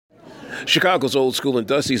Chicago's Old School and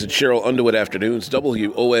Dusty's and Cheryl Underwood Afternoons,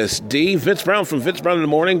 WOSD. Vince Brown from Vince Brown in the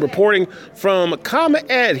Morning, reporting from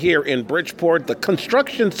ComEd here in Bridgeport, the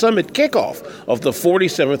Construction Summit kickoff of the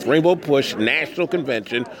 47th Rainbow Push National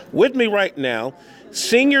Convention. With me right now,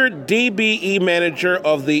 Senior DBE Manager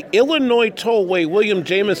of the Illinois Tollway, William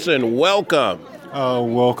Jamison. Welcome.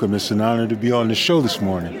 Welcome. It's an honor to be on the show this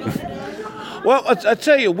morning. Well, I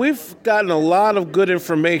tell you, we've gotten a lot of good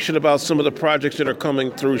information about some of the projects that are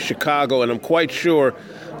coming through Chicago, and I'm quite sure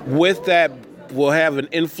with that we'll have an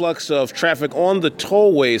influx of traffic on the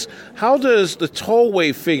tollways. How does the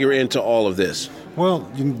tollway figure into all of this? Well,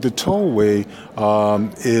 the tollway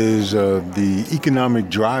is the economic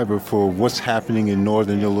driver for what's happening in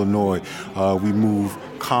northern Illinois. We move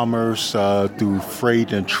commerce through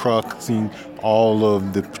freight and trucking all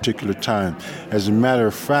of the particular time. As a matter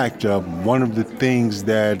of fact, one of the things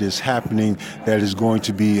that is happening that is going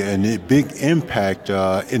to be a big impact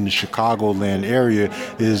in the Chicagoland area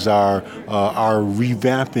is our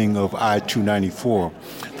revamping of I-294.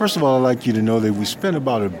 First of all, I'd like you to know that we spend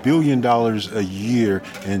about $1 billion a year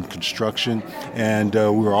in construction, and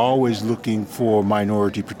we're always looking for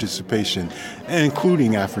minority participation,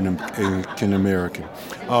 including African American.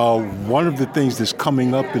 One of the things that's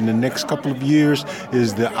coming up in the next couple of years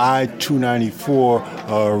is the I-294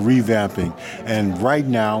 revamping. And right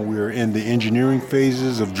now we're in the engineering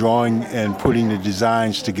phases of drawing and putting the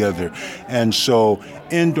designs together. And so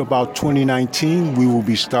in about 2019, we will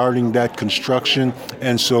be starting that construction.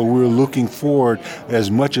 And so we're looking forward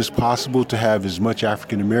as much as possible to have as much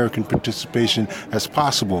African American participation as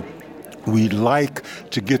possible. We'd like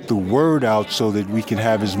to get the word out so that we can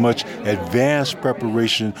have as much advanced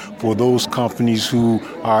preparation for those companies who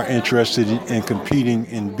are interested in competing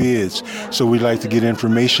in bids. So we'd like to get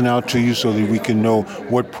information out to you so that we can know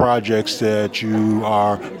what projects that you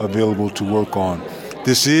are available to work on.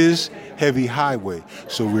 This is heavy highway.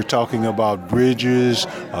 So we're talking about bridges,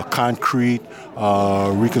 concrete,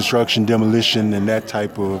 reconstruction, demolition, and that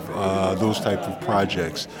type of those type of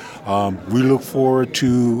projects. We look forward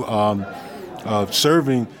to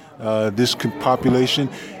serving this population.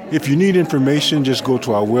 If you need information, just go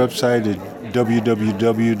to our website at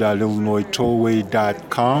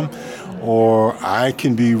www.illinoistollway.com, or I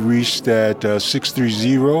can be reached at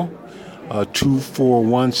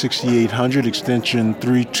 630-241-6800, extension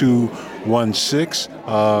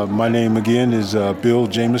 3216. My name again is Bill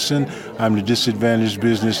Jamison. I'm the Disadvantaged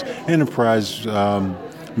Business Enterprise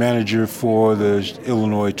Manager for the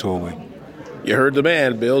Illinois Tollway. You heard the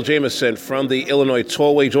man, Bill Jamison from the Illinois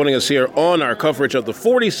Tollway, joining us here on our coverage of the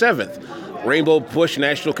 47th Rainbow Push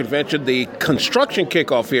National Convention, the construction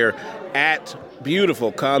kickoff here at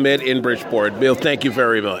beautiful ComEd in Bridgeport. Bill, thank you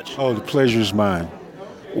very much. Oh, the pleasure is mine.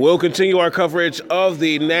 We'll continue our coverage of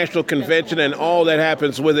the National Convention and all that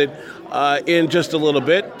happens with it in just a little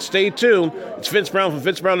bit. Stay tuned. It's Vince Brown from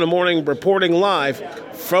Vince Brown in the Morning, reporting live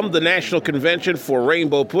from the National Convention for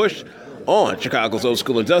Rainbow Push on Chicago's Old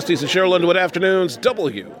School and Dusty's and Cheryl Underwood Afternoons,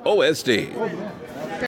 WOSD.